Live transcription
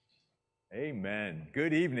Amen.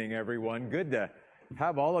 Good evening, everyone. Good to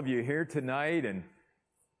have all of you here tonight and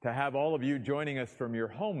to have all of you joining us from your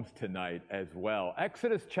homes tonight as well.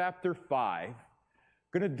 Exodus chapter 5.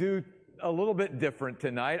 Going to do a little bit different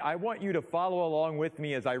tonight. I want you to follow along with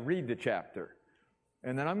me as I read the chapter.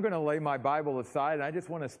 And then I'm going to lay my Bible aside, and I just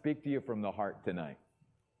want to speak to you from the heart tonight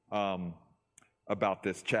about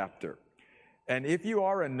this chapter. And if you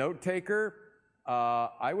are a note taker,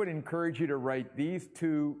 I would encourage you to write these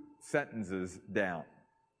two sentences down.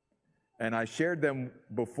 And I shared them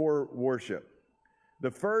before worship.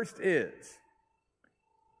 The first is,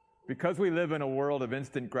 because we live in a world of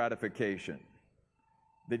instant gratification,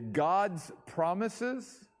 that God's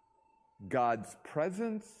promises, God's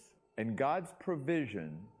presence, and God's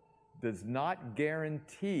provision does not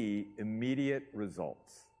guarantee immediate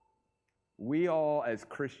results. We all as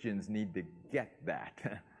Christians need to get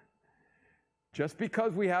that. Just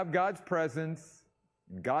because we have God's presence,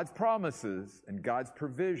 God's promises, and God's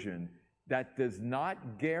provision, that does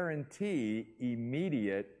not guarantee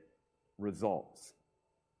immediate results.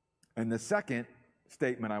 And the second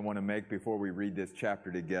statement I want to make before we read this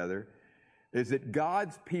chapter together is that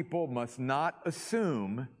God's people must not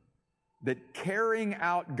assume that carrying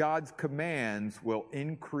out God's commands will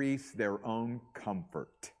increase their own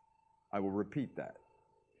comfort. I will repeat that.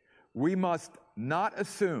 We must not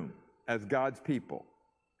assume, as God's people,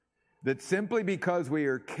 that simply because we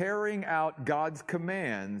are carrying out God's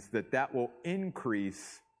commands, that will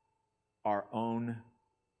increase our own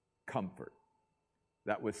comfort.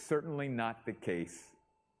 That was certainly not the case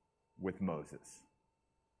with Moses.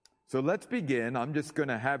 So let's begin. I'm just going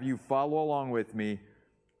to have you follow along with me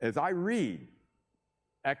as I read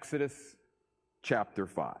Exodus chapter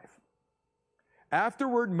 5.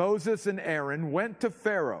 Afterward, Moses and Aaron went to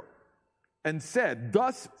Pharaoh and said,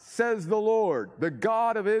 "Thus says the Lord, the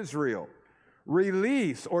God of Israel,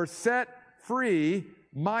 release or set free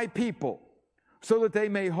my people, so that they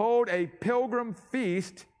may hold a pilgrim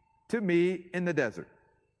feast to me in the desert."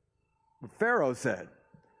 But Pharaoh said,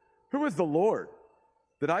 "Who is the Lord,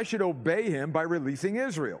 that I should obey him by releasing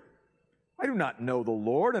Israel? I do not know the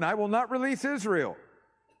Lord, and I will not release Israel."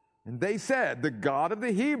 And they said, "The God of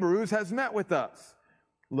the Hebrews has met with us.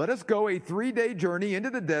 Let us go a 3-day journey into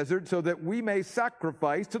the desert so that we may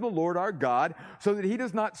sacrifice to the Lord our God, so that he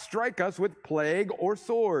does not strike us with plague or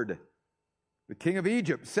sword." The king of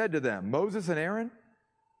Egypt said to them, "Moses and Aaron,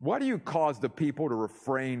 why do you cause the people to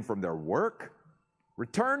refrain from their work?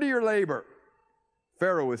 Return to your labor."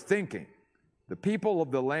 Pharaoh was thinking, "The people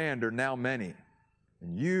of the land are now many,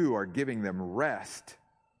 and you are giving them rest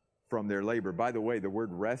from their labor." By the way, the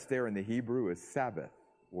word rest there in the Hebrew is Sabbath.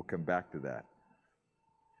 We'll come back to that.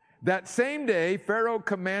 That same day, Pharaoh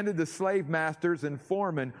commanded the slave masters and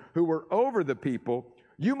foremen who were over the people,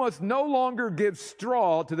 "You must no longer give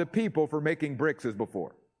straw to the people for making bricks as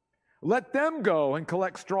before. Let them go and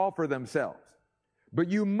collect straw for themselves. But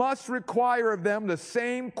you must require of them the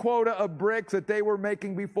same quota of bricks that they were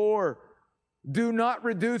making before. Do not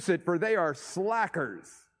reduce it, for they are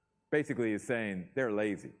slackers." Basically, he's saying they're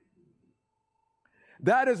lazy.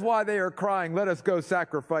 "That is why they are crying, 'Let us go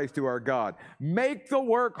sacrifice to our God.' Make the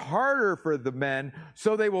work harder for the men,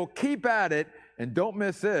 so they will keep at it," and don't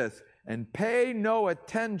miss this, "and pay no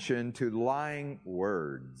attention to lying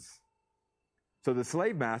words." So the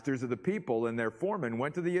slave masters of the people and their foremen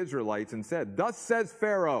went to the Israelites and said, "Thus says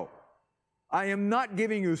Pharaoh, I am not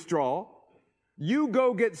giving you straw. You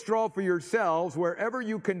go get straw for yourselves wherever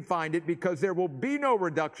you can find it, because there will be no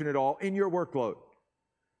reduction at all in your workload."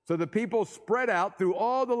 So the people spread out through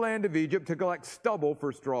all the land of Egypt to collect stubble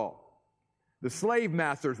for straw. The slave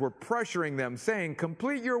masters were pressuring them, saying,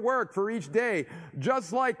 "Complete your work for each day,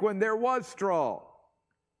 just like when there was straw."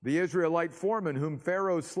 The Israelite foremen, whom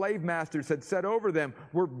Pharaoh's slave masters had set over them,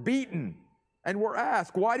 were beaten and were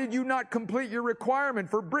asked, "Why did you not complete your requirement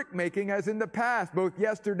for brick making as in the past, both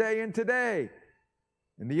yesterday and today?"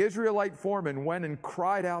 And the Israelite foreman went and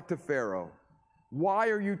cried out to Pharaoh, "Why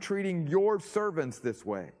are you treating your servants this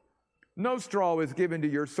way? No straw is given to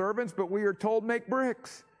your servants, but we are told, 'Make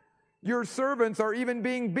bricks.' Your servants are even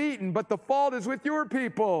being beaten, but the fault is with your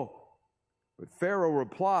people." But Pharaoh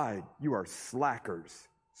replied, "You are slackers.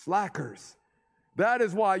 That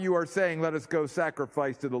is why you are saying, 'Let us go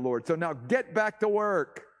sacrifice to the Lord.' So now get back to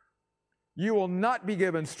work. You will not be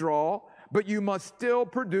given straw, but you must still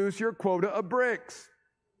produce your quota of bricks."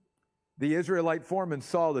 The Israelite foremen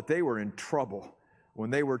saw that they were in trouble when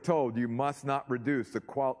they were told, "You must not reduce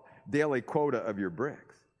the daily quota of your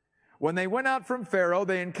bricks." When they went out from Pharaoh,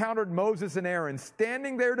 they encountered Moses and Aaron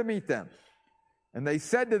standing there to meet them. And they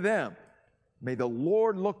said to them, May the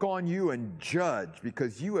Lord look on you and judge,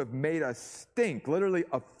 because you have made us stink, literally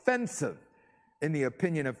offensive, in the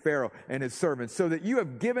opinion of Pharaoh and his servants, so that you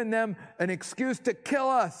have given them an excuse to kill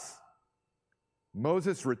us."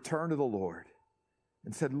 Moses returned to the Lord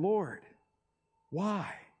and said, "Lord,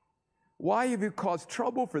 why? Why have you caused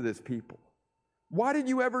trouble for this people? Why did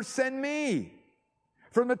you ever send me?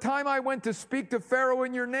 From the time I went to speak to Pharaoh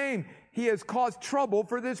in your name, he has caused trouble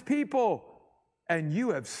for this people, and you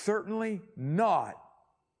have certainly not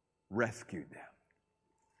rescued them."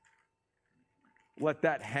 Let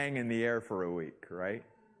that hang in the air for a week, right?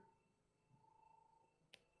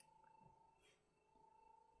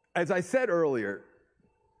 As I said earlier,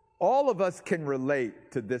 all of us can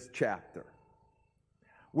relate to this chapter.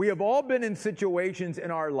 We have all been in situations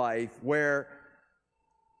in our life where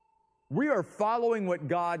we are following what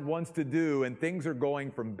God wants to do, and things are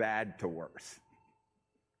going from bad to worse.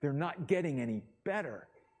 They're not getting any better.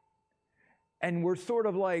 And we're sort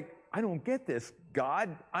of like, "I don't get this,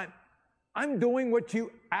 God. I'm doing what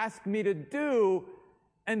you asked me to do,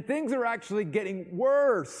 and things are actually getting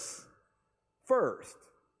worse first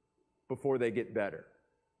before they get better."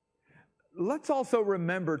 Let's also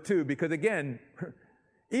remember, too, because again,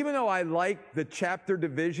 even though I like the chapter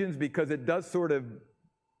divisions because it does sort of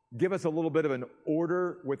give us a little bit of an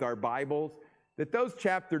order with our Bibles, that those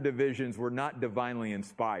chapter divisions were not divinely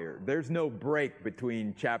inspired. There's no break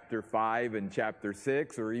between chapter 5 and chapter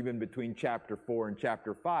 6, or even between chapter 4 and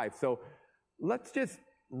chapter 5. So let's just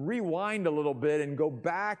rewind a little bit and go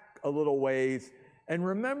back a little ways and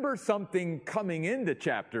remember something coming into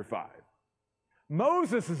chapter 5.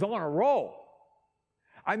 Moses is on a roll.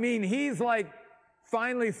 I mean, he's like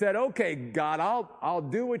finally said, "Okay, God, I'll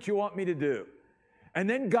do what you want me to do." And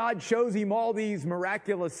then God shows him all these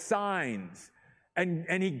miraculous signs.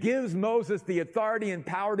 And he gives Moses the authority and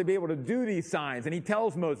power to be able to do these signs. And he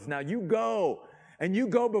tells Moses, "Now you go, and you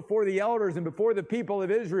go before the elders and before the people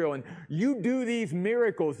of Israel, and you do these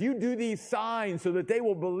miracles, you do these signs so that they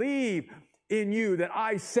will believe in you, that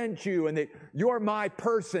I sent you, and that you're my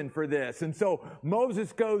person for this." And so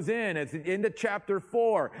Moses goes it's into chapter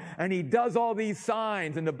 4, and he does all these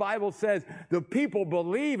signs, and the Bible says the people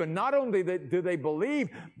believe, and not only do they believe,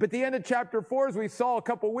 but at the end of chapter 4, as we saw a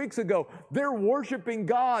couple weeks ago, they're worshiping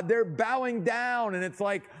God, they're bowing down, and it's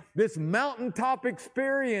like this mountaintop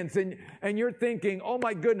experience, and you're thinking, "Oh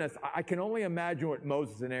my goodness," I can only imagine what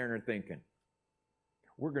Moses and Aaron are thinking.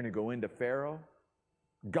 We're going to go into Pharaoh.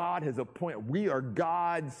 God has appointed, we are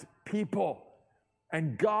God's people,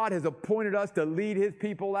 and God has appointed us to lead his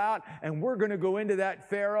people out, and we're going to go into that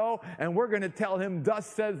Pharaoh, and we're going to tell him, "Thus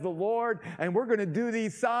says the Lord," and we're going to do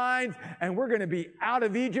these signs, and we're going to be out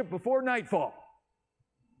of Egypt before nightfall.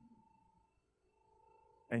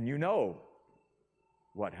 And you know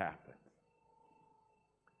what happened.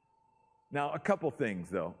 Now, a couple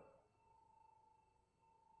things, though,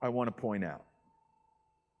 I want to point out.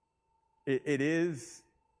 It is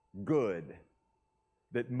good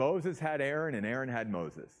that Moses had Aaron and Aaron had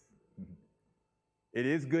Moses. It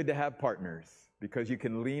is good to have partners because you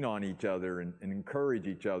can lean on each other and encourage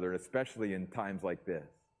each other, especially in times like this.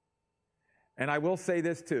 And I will say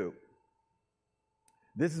this too.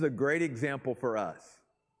 This is a great example for us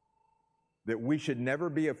that we should never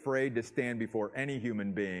be afraid to stand before any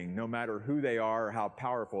human being, no matter who they are or how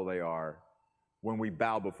powerful they are, when we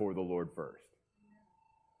bow before the Lord first.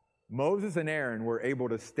 Moses and Aaron were able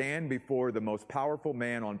to stand before the most powerful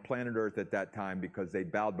man on planet Earth at that time because they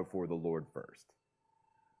bowed before the Lord first.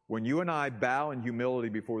 When you and I bow in humility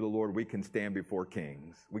before the Lord, we can stand before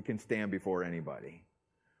kings. We can stand before anybody.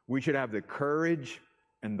 We should have the courage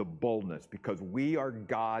and the boldness because we are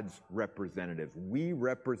God's representatives. We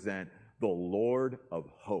represent the Lord of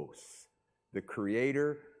hosts, the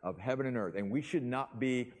creator of heaven and earth. And we should not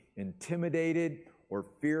be intimidated or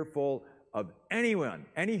fearful of anyone,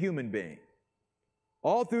 any human being.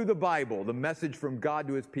 All through the Bible, the message from God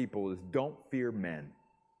to his people is don't fear men.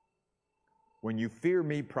 When you fear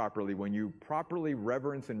me properly, when you properly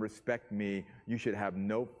reverence and respect me, you should have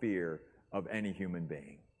no fear of any human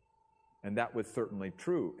being. And that was certainly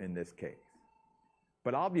true in this case.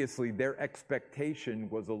 But obviously, their expectation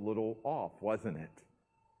was a little off, wasn't it?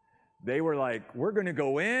 They were like, "We're going to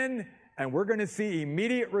go in and we're going to see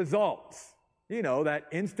immediate results." You know, that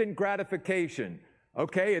instant gratification.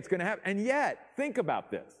 Okay, it's going to happen. And yet, think about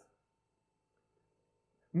this.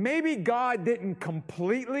 Maybe God didn't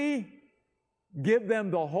completely give them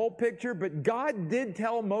the whole picture, but God did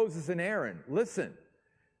tell Moses and Aaron, "Listen,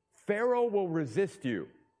 Pharaoh will resist you."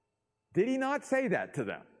 Did he not say that to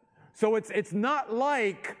them? So it's not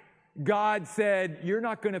like God said, "You're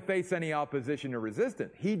not going to face any opposition or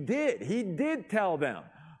resistance." He did. He did tell them,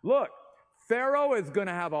 "Look, Pharaoh is going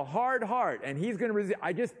to have a hard heart, and he's going to resist.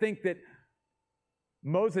 I just think that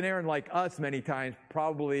Moses and Aaron, like us many times,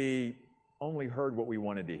 probably only heard what we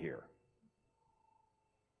wanted to hear.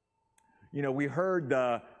 You know, we heard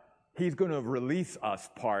the he's going to release us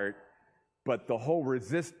part, but the whole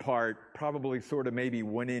resist part probably sort of maybe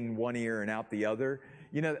went in one ear and out the other.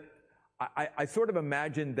 You know, I sort of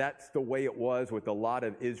imagine that's the way it was with a lot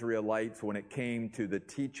of Israelites when it came to the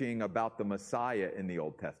teaching about the Messiah in the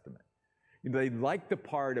Old Testament. You know, they liked the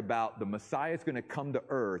part about the Messiah is going to come to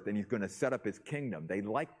earth and he's going to set up his kingdom. They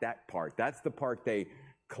liked that part. That's the part they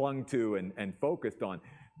clung to and focused on.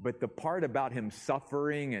 But the part about him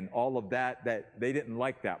suffering and all of that they didn't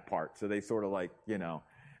like that part. So they sort of like, you know,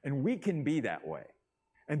 and we can be that way.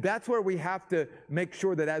 And that's where we have to make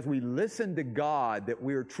sure that as we listen to God, that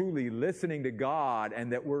we're truly listening to God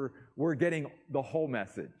and that we're getting the whole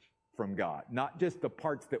message from God, not just the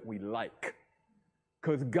parts that we like.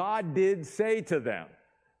 Because God did say to them,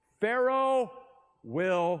 Pharaoh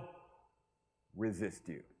will resist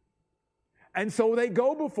you. And so they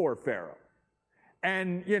go before Pharaoh.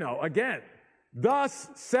 And, you know, again, thus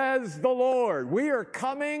says the Lord, we are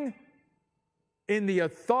coming in the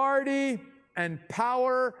authority and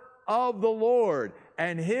power of the Lord.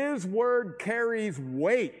 And his word carries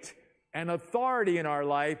weight and authority in our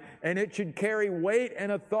life, and it should carry weight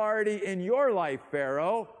and authority in your life,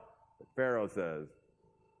 Pharaoh. But Pharaoh says,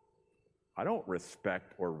 I don't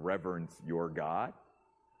respect or reverence your God.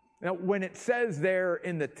 Now, when it says there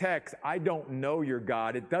in the text, I don't know your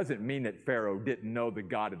God, it doesn't mean that Pharaoh didn't know the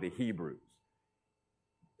God of the Hebrews.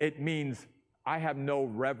 It means I have no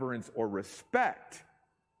reverence or respect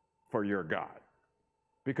for your God.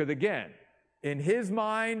 Because again, in his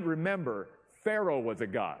mind, remember, Pharaoh was a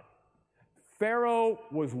god. Pharaoh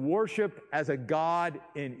was worshipped as a god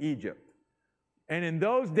in Egypt. And in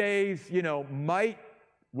those days, you know, might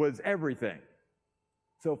was everything.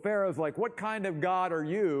 So Pharaoh's like, what kind of God are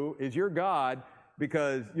you? Is your God?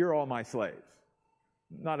 Because you're all my slaves.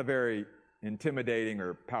 Not a very intimidating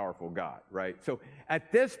or powerful God, right? So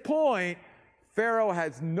at this point, Pharaoh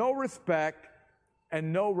has no respect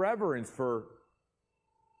and no reverence for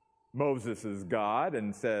Moses' God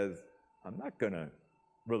and says, I'm not going to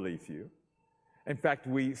release you. In fact,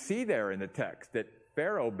 we see there in the text that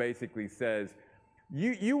Pharaoh basically says,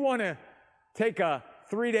 you want to take a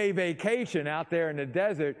 3-day vacation out there in the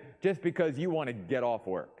desert just because you want to get off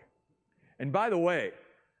work. And by the way,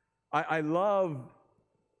 I love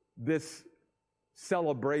this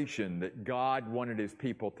celebration that God wanted his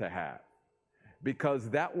people to have. Because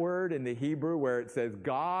that word in the Hebrew where it says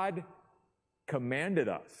God commanded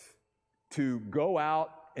us to go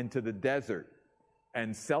out into the desert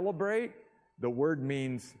and celebrate, the word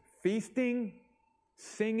means feasting,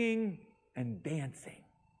 singing, and dancing.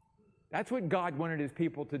 That's what God wanted his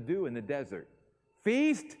people to do in the desert.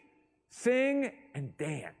 Feast, sing, and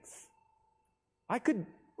dance.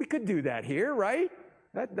 We could do that here, right?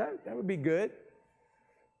 That would be good.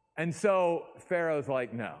 And so Pharaoh's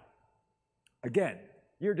like, no. Again,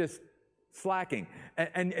 you're just slacking.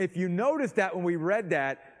 And if you notice that when we read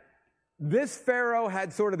that, this Pharaoh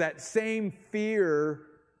had sort of that same fear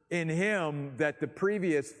in him that the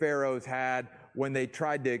previous pharaohs had when they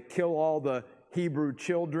tried to kill all the Hebrew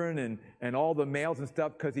children and all the males and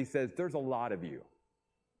stuff, because he says, there's a lot of you.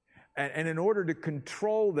 And in order to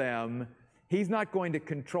control them, he's not going to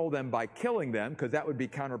control them by killing them, because that would be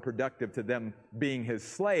counterproductive to them being his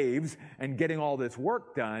slaves and getting all this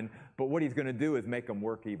work done. But what he's going to do is make them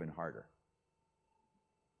work even harder.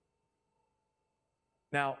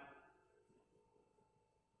 Now,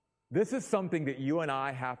 this is something that you and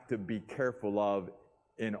I have to be careful of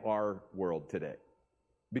in our world today,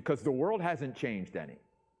 because the world hasn't changed any.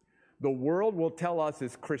 The world will tell us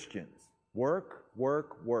as Christians, work,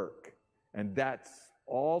 work, work. And that's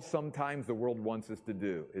all sometimes the world wants us to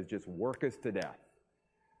do, is just work us to death.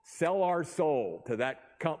 Sell our soul to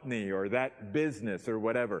that company or that business or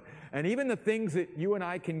whatever. And even the things that you and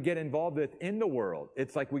I can get involved with in the world,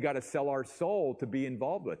 it's like we got to sell our soul to be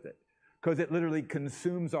involved with it, because it literally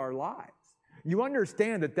consumes our lives. You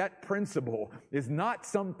understand that that principle is not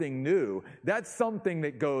something new. That's something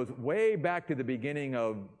that goes way back to the beginning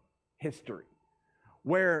of history,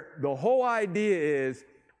 where the whole idea is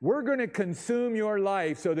we're going to consume your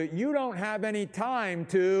life so that you don't have any time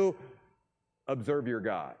to observe your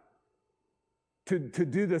God, to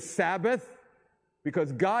do the Sabbath,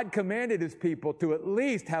 because God commanded his people to at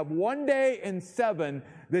least have one day in 7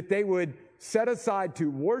 that they would set aside to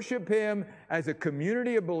worship him as a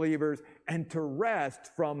community of believers and to rest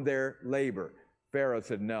from their labor. Pharaoh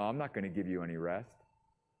said, no, I'm not going to give you any rest.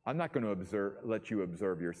 I'm not going to let you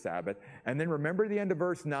observe your Sabbath. And then remember the end of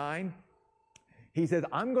verse 9? He says,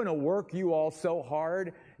 I'm going to work you all so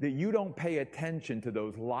hard that you don't pay attention to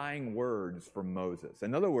those lying words from Moses.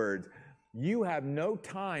 In other words, you have no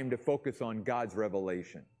time to focus on God's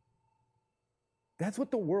revelation. That's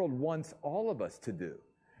what the world wants all of us to do,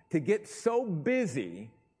 to get so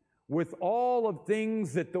busy with all of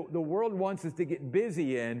things that the world wants us to get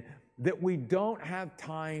busy in that we don't have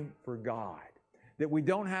time for God, that we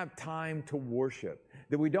don't have time to worship,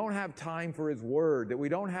 that we don't have time for His Word, that we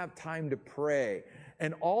don't have time to pray.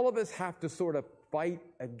 And all of us have to sort of fight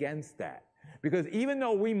against that. Because even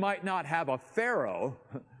though we might not have a Pharaoh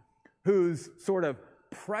who's sort of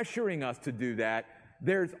pressuring us to do that,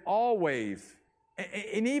 there's always,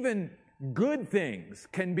 and even good things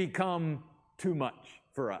can become too much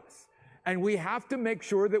for us. And we have to make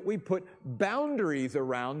sure that we put boundaries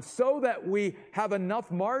around so that we have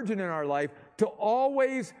enough margin in our life to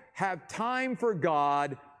always have time for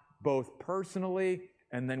God, both personally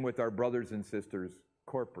and then with our brothers and sisters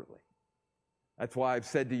corporately. That's why I've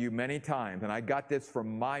said to you many times, and I got this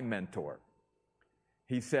from my mentor.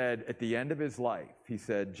 He said at the end of his life, he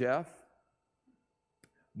said, Jeff,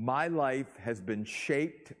 my life has been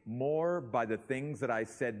shaped more by the things that I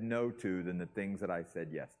said no to than the things that I said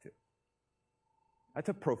yes to. That's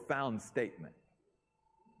a profound statement.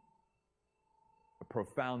 A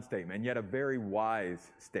profound statement, and yet a very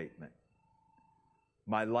wise statement.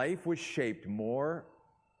 My life was shaped more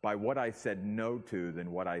by what I said no to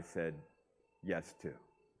than what I said yes to,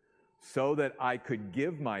 so that I could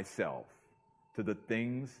give myself to the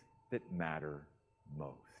things that matter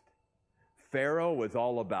most. Pharaoh was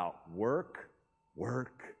all about work,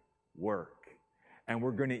 work, work. And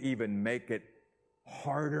we're going to even make it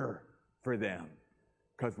harder for them,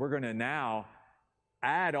 because we're going to now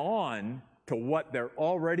add on to what they're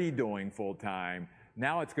already doing full time.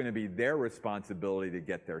 Now it's going to be their responsibility to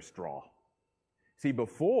get their straw. See,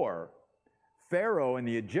 before, Pharaoh and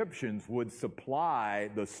the Egyptians would supply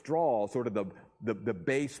the straw, sort of the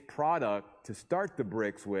base product to start the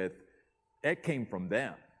bricks with. It came from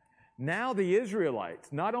them. Now the Israelites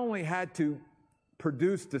not only had to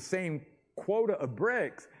produce the same quota of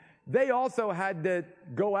bricks, they also had to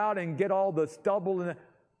go out and get all the stubble. And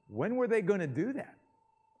when were they going to do that?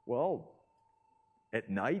 Well, at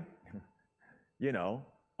night,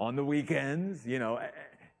 on the weekends,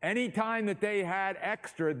 any time that they had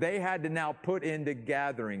extra, they had to now put into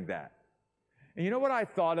gathering that. And you know what I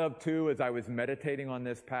thought of too as I was meditating on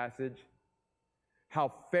this passage?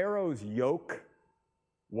 How Pharaoh's yoke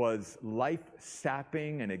was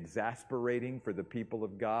life-sapping and exasperating for the people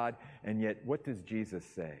of God. And yet, what does Jesus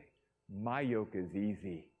say? My yoke is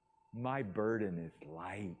easy. My burden is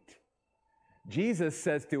light. Jesus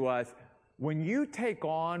says to us, when you take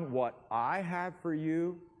on what I have for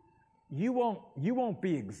you, you won't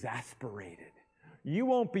be exasperated. You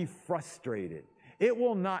won't be frustrated. It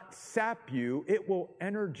will not sap you. It will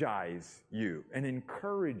energize you and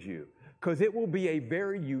encourage you, because it will be a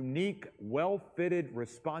very unique, well-fitted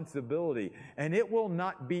responsibility, and it will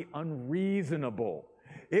not be unreasonable.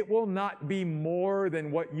 It will not be more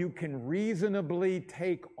than what you can reasonably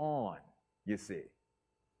take on, you see.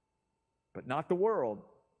 But not the world.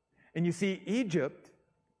 And you see, Egypt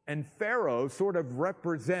and Pharaoh sort of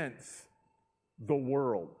represents the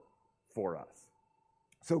world for us.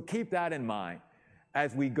 So keep that in mind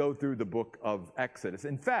as we go through the book of Exodus.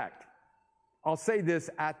 In fact, I'll say this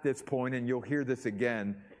at this point, and you'll hear this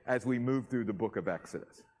again as we move through the book of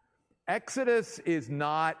Exodus. Exodus is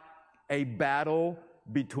not a battle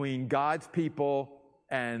between God's people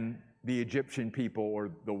and the Egyptian people or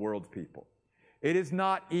the world's people. It is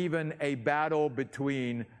not even a battle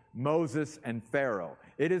between Moses and Pharaoh.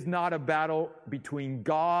 It is not a battle between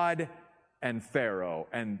God and Pharaoh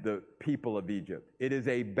and the people of Egypt. It is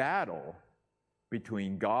a battle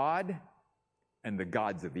between God and the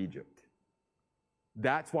gods of Egypt.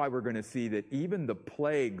 That's why we're going to see that even the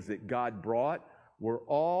plagues that God brought were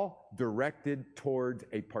all directed towards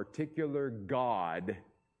a particular god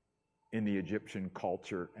in the Egyptian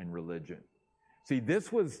culture and religion. See,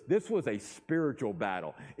 this was a spiritual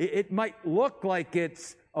battle. It might look like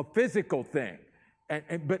it's a physical thing,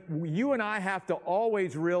 but you and I have to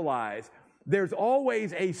always realize there's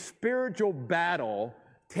always a spiritual battle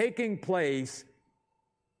taking place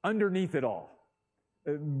underneath it all,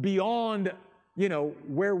 beyond,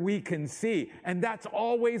 where we can see. And that's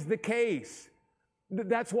always the case.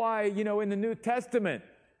 That's why, in the New Testament,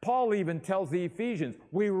 Paul even tells the Ephesians,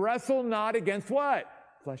 we wrestle not against what?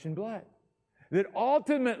 Flesh and blood. That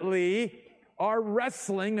ultimately, our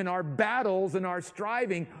wrestling and our battles and our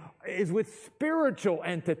striving is with spiritual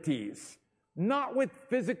entities, not with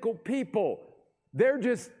physical people. They're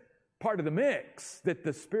just part of the mix that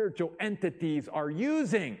the spiritual entities are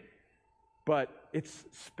using. But it's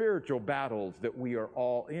spiritual battles that we are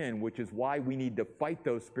all in, which is why we need to fight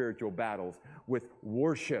those spiritual battles with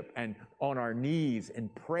worship and on our knees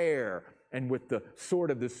and prayer and with the sword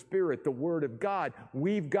of the Spirit, the Word of God.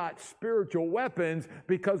 We've got spiritual weapons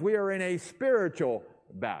because we are in a spiritual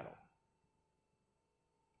battle.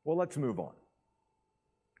 Well, let's move on.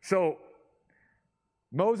 So,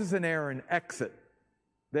 Moses and Aaron exit.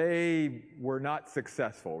 They were not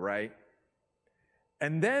successful, right?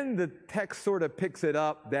 And then the text sort of picks it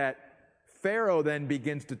up that Pharaoh then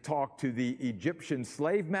begins to talk to the Egyptian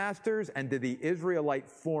slave masters and to the Israelite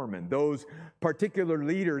foremen, those particular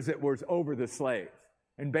leaders that was over the slaves,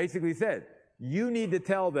 and basically said, you need to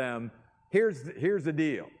tell them, here's the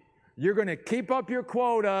deal. You're going to keep up your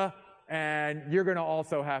quota, and you're going to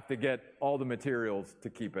also have to get all the materials to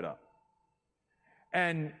keep it up.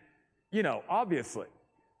 And, obviously,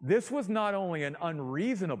 this was not only an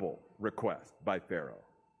unreasonable request by Pharaoh.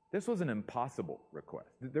 This was an impossible request.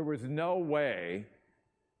 There was no way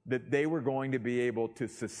that they were going to be able to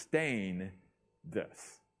sustain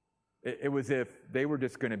this. It was if they were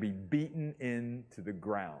just going to be beaten into the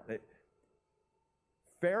ground.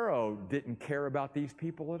 Pharaoh didn't care about these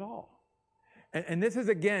people at all. And this is,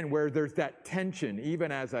 again, where there's that tension,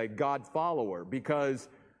 even as a God follower, because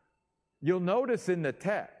you'll notice in the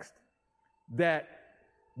text that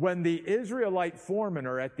when the Israelite foremen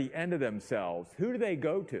are at the end of themselves, who do they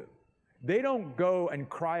go to? They don't go and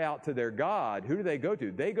cry out to their God. Who do they go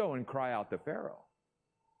to? They go and cry out to Pharaoh.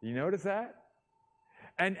 You notice that?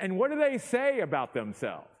 And what do they say about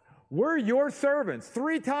themselves? We're your servants.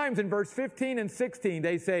 3 times in verse 15 and 16,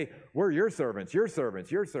 they say, we're your servants, your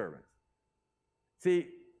servants, your servants. See,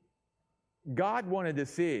 God wanted to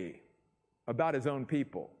see about his own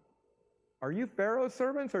people. Are you Pharaoh's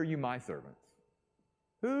servants or are you my servants?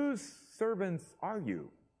 Whose servants are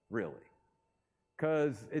you, really?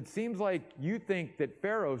 Because it seems like you think that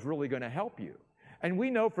Pharaoh's really going to help you. And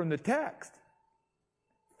we know from the text,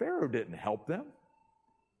 Pharaoh didn't help them.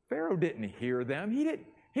 Pharaoh didn't hear them.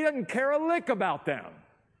 He doesn't care a lick about them.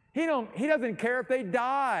 He doesn't care if they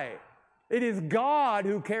die. It is God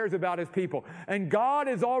who cares about his people. And God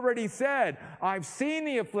has already said, I've seen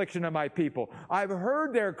the affliction of my people. I've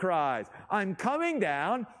heard their cries. I'm coming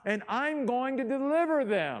down and I'm going to deliver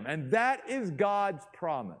them. And that is God's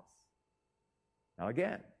promise. Now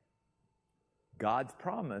again, God's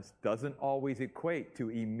promise doesn't always equate to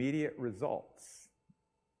immediate results.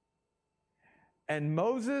 And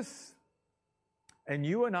Moses and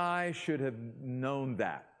you and I should have known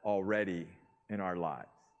that already in our lives.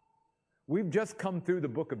 We've just come through the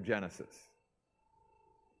book of Genesis.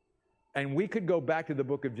 And we could go back to the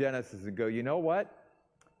book of Genesis and go, you know what?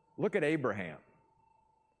 Look at Abraham.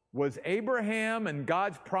 Was Abraham and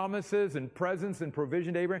God's promises and presence and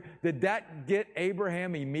provision to Abraham, did that get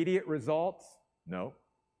Abraham immediate results? No.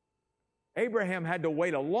 Abraham had to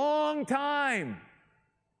wait a long time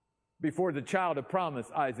before the child of promise,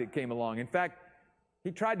 Isaac, came along. In fact,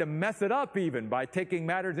 he tried to mess it up even by taking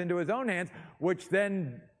matters into his own hands, which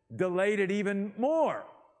then delayed it even more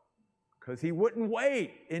because he wouldn't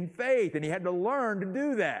wait in faith, and he had to learn to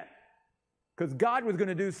do that because God was going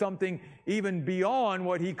to do something even beyond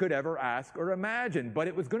what he could ever ask or imagine, but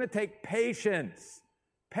it was going to take patience.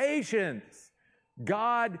 Patience.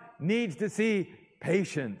 God needs to see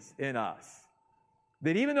patience in us.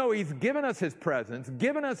 That even though he's given us his presence,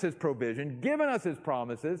 given us his provision, given us his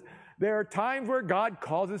promises, there are times where God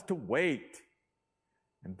calls us to wait.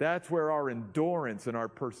 And that's where our endurance and our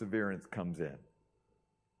perseverance comes in.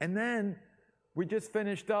 And then we just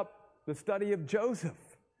finished up the study of Joseph.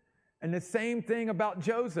 And the same thing about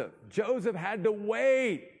Joseph. Joseph had to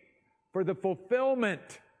wait for the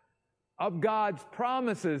fulfillment of God's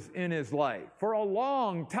promises in his life for a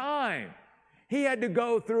long time. He had to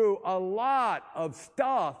go through a lot of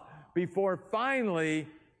stuff before finally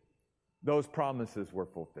those promises were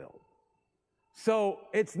fulfilled. So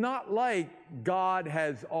it's not like God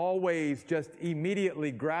has always just immediately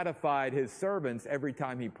gratified his servants every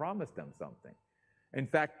time he promised them something. In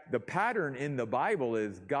fact, the pattern in the Bible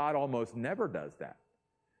is God almost never does that.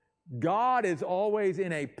 God is always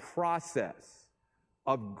in a process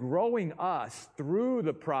of growing us through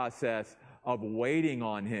the process of waiting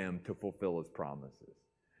on him to fulfill his promises.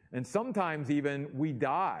 And sometimes even we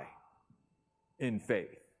die in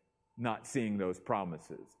faith, not seeing those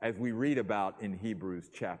promises, as we read about in Hebrews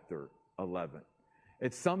chapter 11.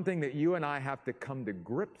 It's something that you and I have to come to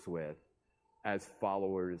grips with as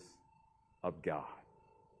followers of God.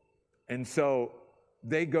 And so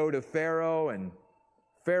they go to Pharaoh, and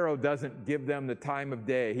Pharaoh doesn't give them the time of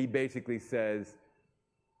day. He basically says,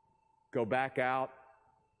 go back out,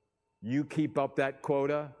 you keep up that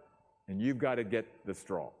quota, and you've got to get the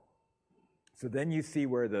straw. So then you see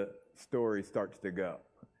where the story starts to go.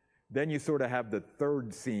 Then you sort of have the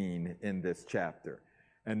third scene in this chapter.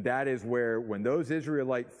 And that is where when those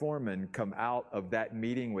Israelite foremen come out of that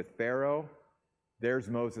meeting with Pharaoh, there's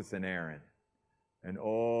Moses and Aaron. And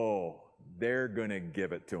they're going to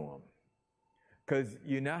give it to them. Because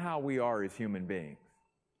you know how we are as human beings.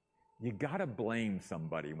 You got to blame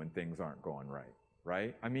somebody when things aren't going right,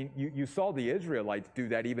 right? I mean, you saw the Israelites do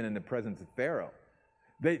that even in the presence of Pharaoh.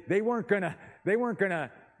 They weren't gonna,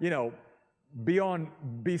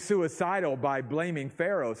 be suicidal by blaming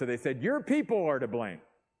Pharaoh. So they said, your people are to blame.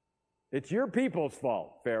 It's your people's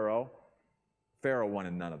fault, Pharaoh. Pharaoh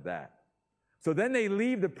wanted none of that. So then they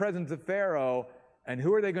leave the presence of Pharaoh, and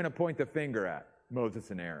who are they going to point the finger at?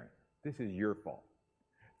 Moses and Aaron. This is your fault.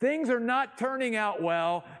 Things are not turning out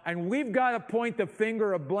well, and we've got to point the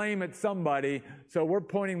finger of blame at somebody, so we're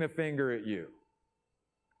pointing the finger at you.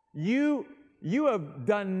 You have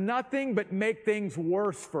done nothing but make things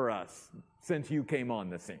worse for us since you came on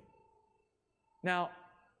the scene. Now,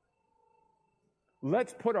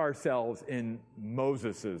 let's put ourselves in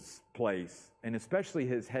Moses' place, and especially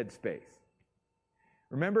his headspace.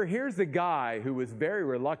 Remember, here's the guy who was very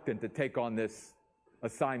reluctant to take on this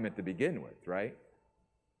assignment to begin with, right?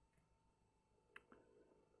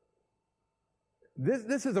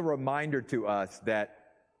 This is a reminder to us that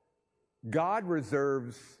God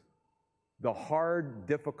reserves the hard,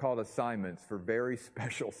 difficult assignments for very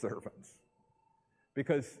special servants.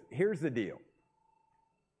 Because here's the deal.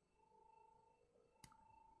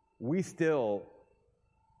 We still,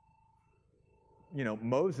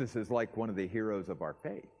 Moses is like one of the heroes of our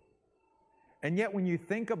faith. And yet when you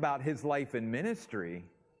think about his life and ministry,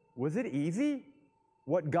 was it easy?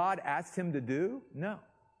 What God asked him to do? No.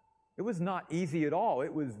 It was not easy at all.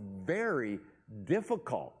 It was very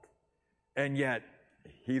difficult. And yet,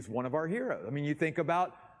 he's one of our heroes. I mean, you think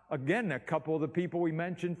about, again, a couple of the people we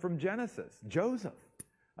mentioned from Genesis. Joseph,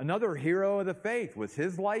 another hero of the faith. Was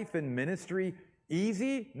his life and ministry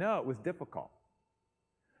easy? No, it was difficult.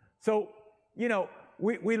 So,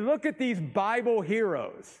 we look at these Bible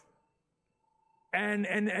heroes, and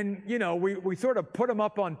we sort of put them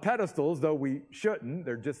up on pedestals, though we shouldn't.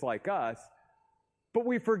 They're just like us. But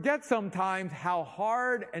we forget sometimes how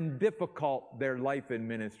hard and difficult their life and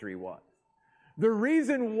ministry was. The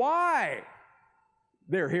reason why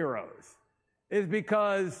they're heroes is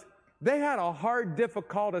because they had a hard,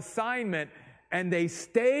 difficult assignment, and they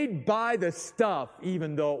stayed by the stuff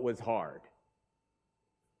even though it was hard.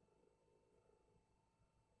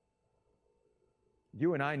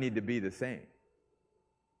 You and I need to be the same.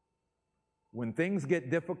 When things get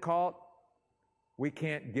difficult, we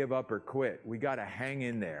can't give up or quit. We got to hang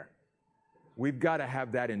in there. We've got to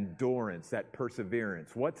have that endurance, that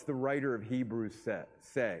perseverance. What's the writer of Hebrews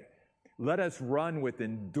say? Let us run with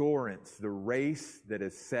endurance the race that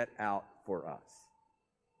is set out for us.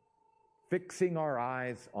 Fixing our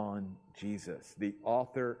eyes on Jesus, the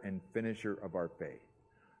author and finisher of our faith,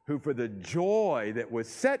 who for the joy that was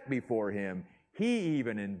set before him, he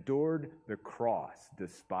even endured the cross,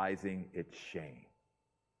 despising its shame.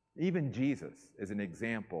 Even Jesus is an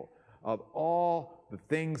example of all the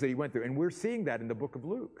things that he went through. And we're seeing that in the book of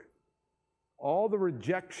Luke. All the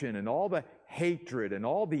rejection and all the hatred and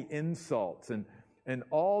all the insults and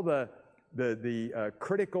all the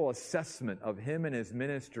critical assessment of him and his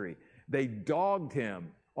ministry. They dogged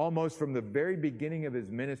him almost from the very beginning of his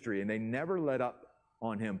ministry, and they never let up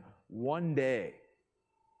on him one day,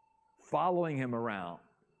 following him around,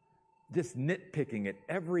 just nitpicking at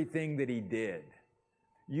everything that he did.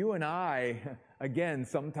 You and I, again,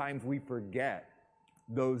 sometimes we forget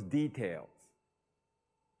those details.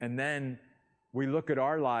 And then we look at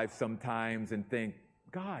our lives sometimes and think,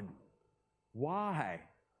 God, why?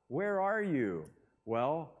 Where are you?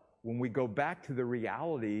 Well, when we go back to the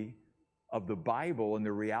reality of the Bible and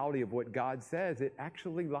the reality of what God says, it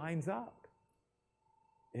actually lines up.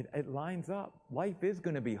 It lines up. Life is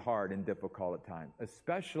going to be hard and difficult at times,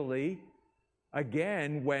 especially,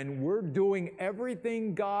 again, when we're doing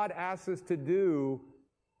everything God asks us to do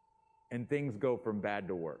and things go from bad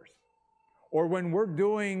to worse. Or when we're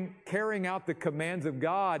carrying out the commands of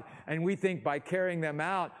God and we think by carrying them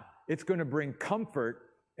out, it's going to bring comfort,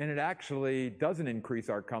 and it actually doesn't increase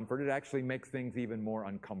our comfort. It actually makes things even more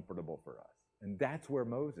uncomfortable for us. And that's where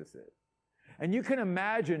Moses is. And you can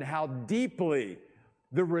imagine how deeply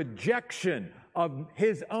the rejection of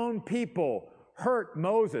his own people hurt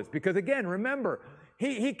Moses. Because again, remember,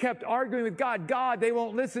 he kept arguing with God. God, they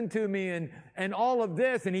won't listen to me and all of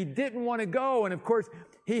this. And he didn't want to go. And of course,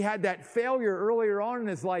 he had that failure earlier on in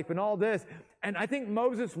his life and all this. And I think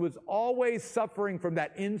Moses was always suffering from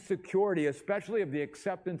that insecurity, especially of the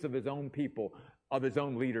acceptance of his own people, of his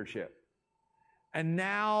own leadership. And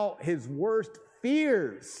now his worst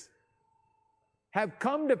fears have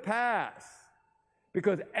come to pass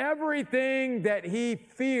because everything that he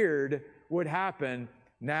feared would happen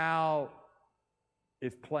now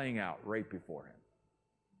is playing out right before him.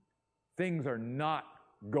 Things are not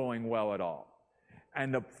going well at all.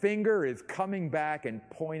 And the finger is coming back and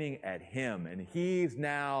pointing at him. And he's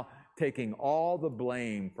now taking all the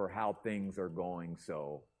blame for how things are going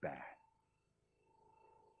so bad.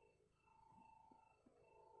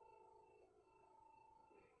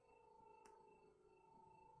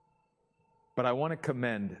 But I want to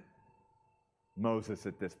commend Moses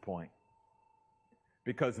at this point,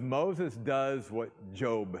 because Moses does what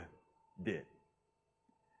Job did.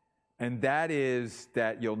 And that is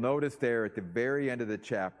that you'll notice there at the very end of the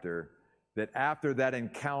chapter that after that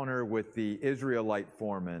encounter with the Israelite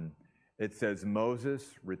foreman, it says Moses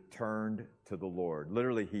returned to the Lord.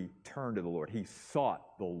 Literally, he turned to the Lord. He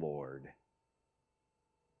sought the Lord.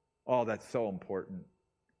 Oh, that's so important.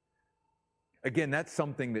 Again, that's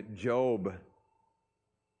something that Job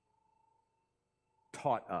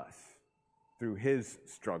taught us through his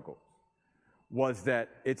struggles, was that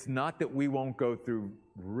it's not that we won't go through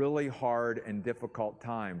really hard and difficult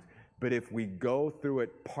times, but if we go through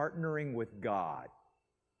it partnering with God,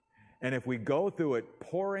 and if we go through it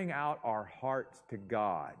pouring out our hearts to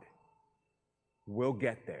God, we'll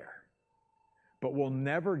get there. But we'll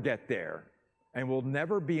never get there, and we'll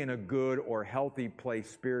never be in a good or healthy place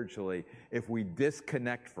spiritually if we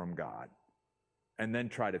disconnect from God and then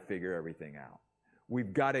try to figure everything out.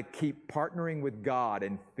 We've got to keep partnering with God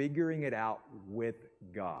and figuring it out with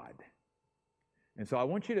God. And so I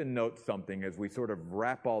want you to note something as we sort of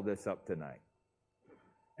wrap all this up tonight.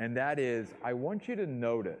 And that is, I want you to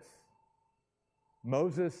notice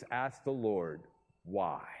Moses asked the Lord,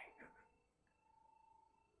 why?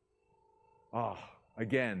 Oh,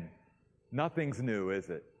 again, nothing's new, is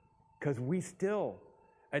it? Because we still,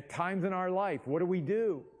 at times in our life, what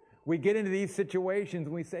do? We get into these situations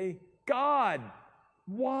and we say, God,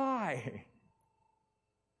 why?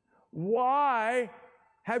 Why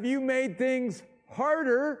have you made things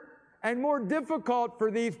harder and more difficult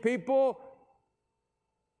for these people?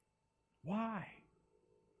 Why?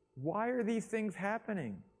 Why are these things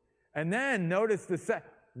happening? And then notice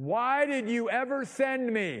why did you ever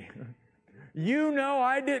send me? You know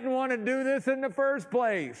I didn't want to do this in the first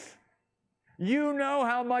place. You know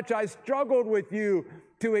how much I struggled with you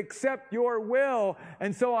to accept your will.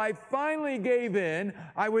 And so I finally gave in.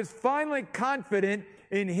 I was finally confident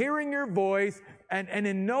in hearing your voice and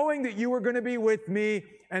in knowing that you were going to be with me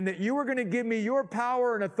and that you were going to give me your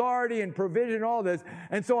power and authority and provision and all this.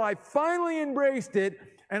 And so I finally embraced it,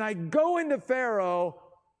 and I go into Pharaoh,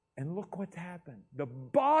 and look what's happened. The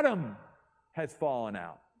bottom has fallen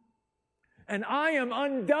out. And I am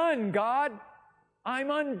undone, God.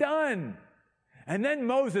 I'm undone. And then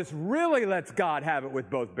Moses really lets God have it with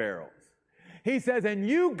both barrels. He says, and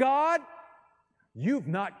you, God, you've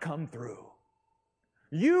not come through.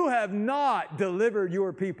 You have not delivered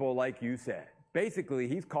your people like you said. Basically,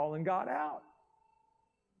 he's calling God out.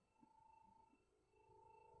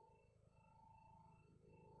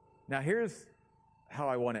 Now, here's how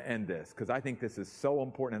I want to end this, because I think this is so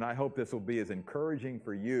important, and I hope this will be as encouraging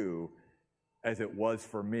for you as it was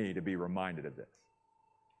for me to be reminded of this.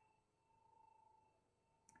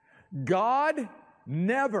 God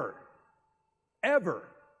never, ever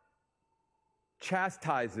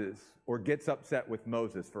chastises or gets upset with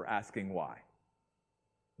Moses for asking why.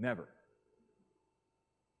 Never.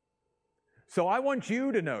 So I want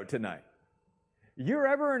you to know tonight, you're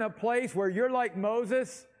ever in a place where you're like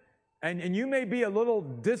Moses, and you may be a little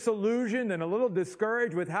disillusioned and a little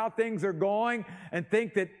discouraged with how things are going and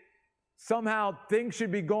think that somehow things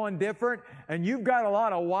should be going different, and you've got a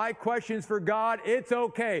lot of why questions for God, it's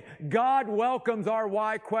okay. God welcomes our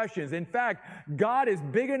why questions. In fact, God is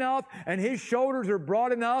big enough and his shoulders are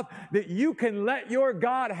broad enough that you can let your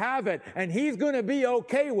God have it, and he's going to be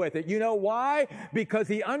okay with it. You know why? Because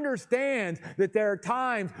he understands that there are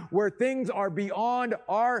times where things are beyond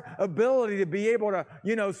our ability to be able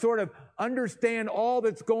to, sort of understand all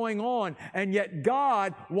that's going on, and yet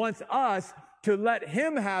God wants us to let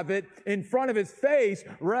him have it in front of his face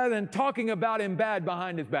rather than talking about him bad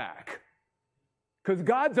behind his back. Because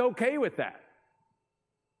God's okay with that.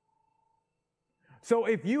 So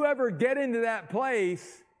if you ever get into that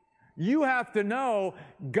place, you have to know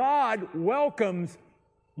God welcomes,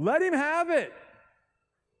 let him have it.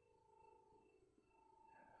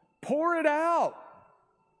 Pour it out.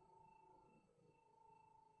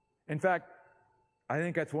 In fact, I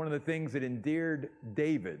think that's one of the things that endeared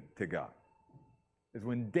David to God. Is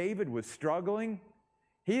when David was struggling,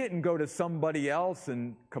 he didn't go to somebody else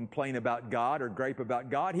and complain about God or gripe about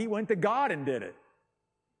God. He went to God and did it.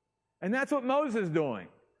 And that's what Moses is doing.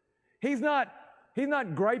 He's not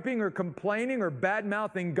griping or complaining or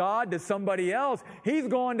bad-mouthing God to somebody else. He's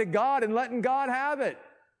going to God and letting God have it.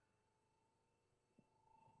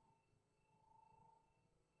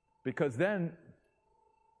 Because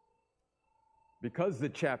the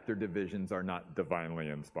chapter divisions are not divinely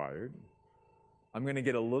inspired, I'm going to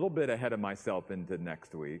get a little bit ahead of myself into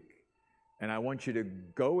next week, and I want you to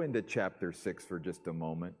go into chapter 6 for just a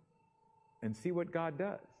moment and see what God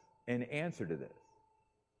does in answer to this.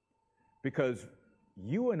 Because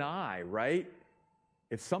you and I, right,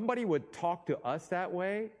 if somebody would talk to us that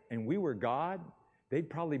way and we were God, they'd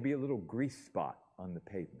probably be a little grease spot on the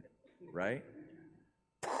pavement, right?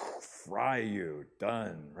 Fry you,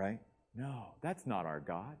 done, right? No, that's not our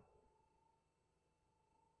God.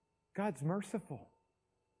 God's merciful.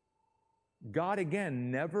 God, again,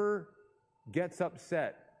 never gets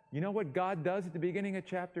upset. You know what God does at the beginning of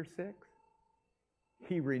chapter 6?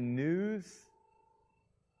 He renews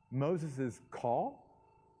Moses' call,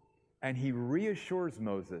 and he reassures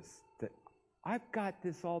Moses that I've got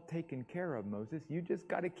this all taken care of, Moses. You just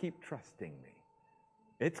got to keep trusting me.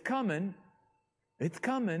 It's coming. It's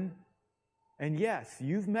coming. And yes,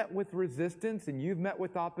 you've met with resistance and you've met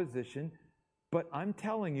with opposition, but I'm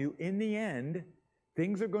telling you, in the end,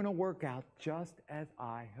 things are going to work out just as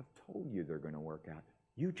I have told you they're going to work out.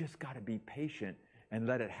 You just got to be patient and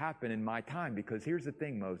let it happen in my time, because here's the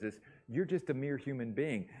thing, Moses, you're just a mere human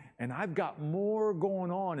being, and I've got more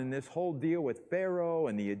going on in this whole deal with Pharaoh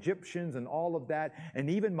and the Egyptians and all of that, and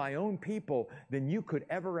even my own people, than you could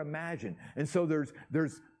ever imagine. And so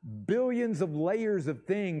there's billions of layers of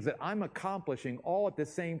things that I'm accomplishing all at the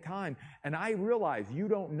same time, and I realize you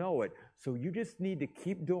don't know it, so you just need to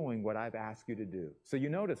keep doing what I've asked you to do. So you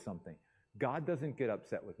notice something. God doesn't get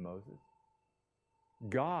upset with Moses.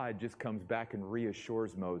 God just comes back and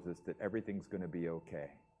reassures Moses that everything's going to be okay.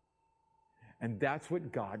 And that's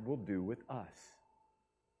what God will do with us.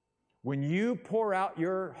 When you pour out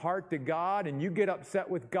your heart to God and you get upset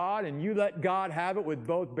with God and you let God have it with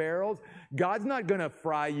both barrels, God's not going to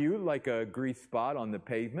fry you like a grease spot on the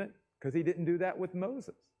pavement, because he didn't do that with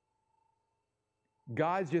Moses.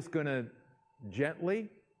 God's just going to gently,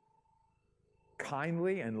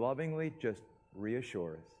 kindly, and lovingly just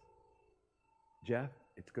reassure us. Jeff,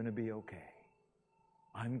 it's going to be okay.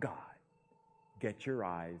 I'm God. Get your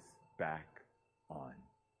eyes back on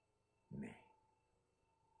me.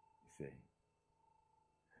 You see?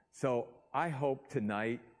 So I hope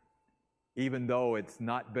tonight, even though it's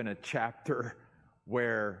not been a chapter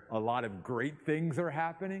where a lot of great things are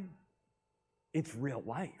happening, it's real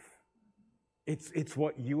life. It's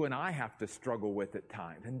what you and I have to struggle with at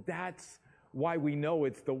times. And that's why we know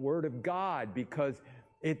it's the Word of God, because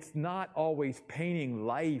it's not always painting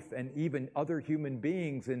life and even other human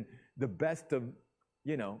beings in the best of,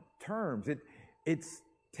 terms. It's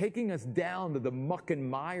taking us down to the muck and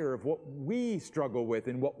mire of what we struggle with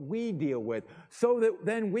and what we deal with, so that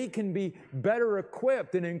then we can be better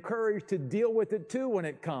equipped and encouraged to deal with it too when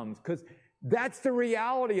it comes. Because that's the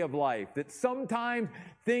reality of life, that sometimes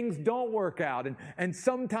things don't work out. And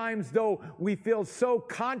sometimes, though, we feel so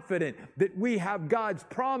confident that we have God's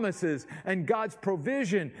promises and God's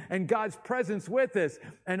provision and God's presence with us,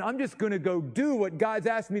 and I'm just going to go do what God's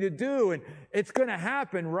asked me to do, and it's going to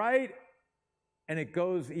happen, right? And it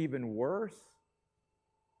goes even worse.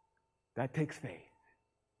 That takes faith.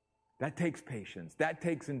 That takes patience. That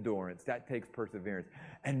takes endurance. That takes perseverance.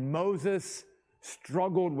 And Moses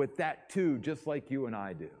struggled with that too, just like you and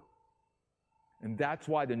I do. And that's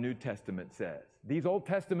why the New Testament says, these Old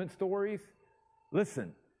Testament stories,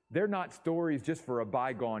 listen, they're not stories just for a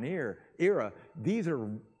bygone era. These are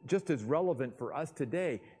just as relevant for us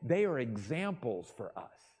today. They are examples for us,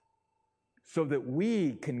 so that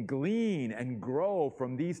we can glean and grow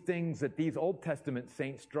from these things that these Old Testament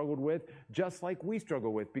saints struggled with, just like we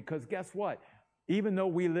struggle with. Because guess what? Even though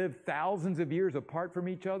we live thousands of years apart from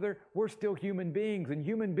each other, we're still human beings, and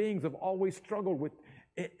human beings have always struggled with,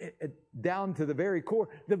 down to the very core,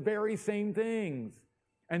 the very same things,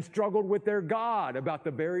 and struggled with their God about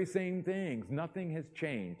the very same things. Nothing has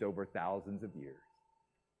changed over thousands of years.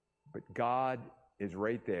 But God is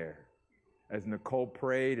right there. As Nicole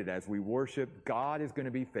prayed and as we worship, God is going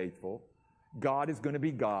to be faithful. God is going to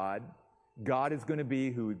be God. God is going to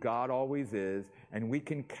be who God always is, and we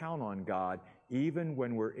can count on God even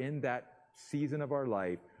when we're in that season of our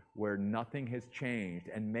life where nothing has changed,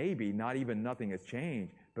 and maybe not even nothing has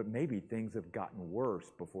changed, but maybe things have gotten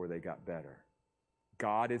worse before they got better.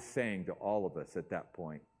 God is saying to all of us at that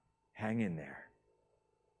point, hang in there.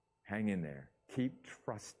 Hang in there. Keep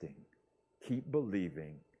trusting. Keep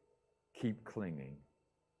believing. Keep clinging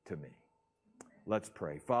to me. Let's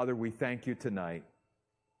pray. Father, we thank you tonight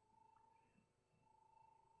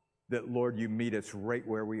that, Lord, you meet us right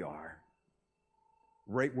where we are,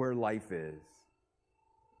 right where life is,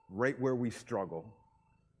 right where we struggle,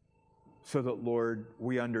 so that, Lord,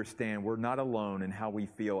 we understand we're not alone in how we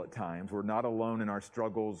feel at times. We're not alone in our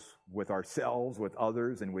struggles with ourselves, with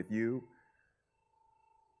others, and with you.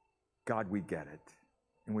 God, we get it.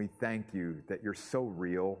 And we thank you that you're so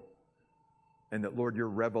real, and that, Lord, your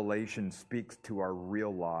revelation speaks to our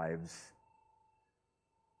real lives.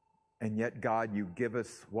 And yet, God, you give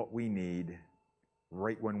us what we need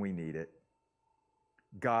right when we need it.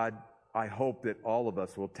 God, I hope that all of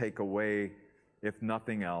us will take away, if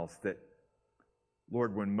nothing else, that,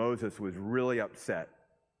 Lord, when Moses was really upset,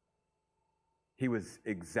 he was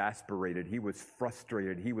exasperated, he was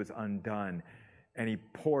frustrated, he was undone, and he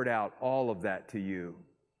poured out all of that to you.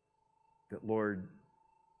 That, Lord,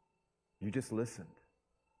 you just listened.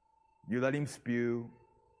 You let him spew.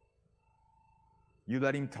 You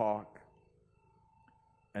let him talk.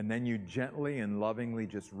 And then you gently and lovingly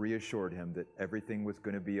just reassured him that everything was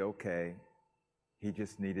going to be okay. He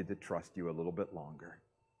just needed to trust you a little bit longer.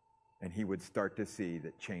 And he would start to see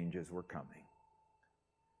that changes were coming.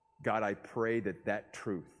 God, I pray that that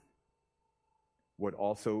truth would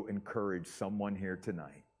also encourage someone here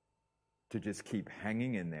tonight to just keep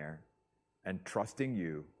hanging in there and trusting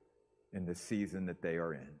you in the season that they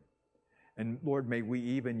are in. And Lord, may we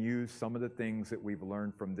even use some of the things that we've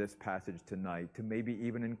learned from this passage tonight to maybe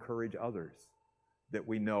even encourage others that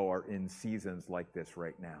we know are in seasons like this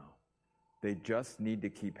right now. They just need to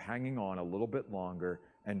keep hanging on a little bit longer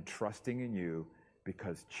and trusting in you,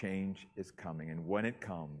 because change is coming. And when it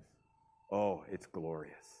comes, oh, it's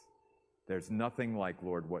glorious. There's nothing like,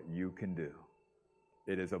 Lord, what you can do.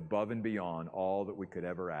 It is above and beyond all that we could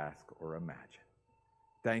ever ask or imagine.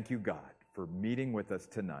 Thank you, God, for meeting with us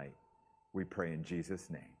tonight. We pray in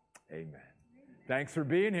Jesus' name. Amen. Thanks for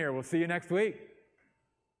being here. We'll see you next week.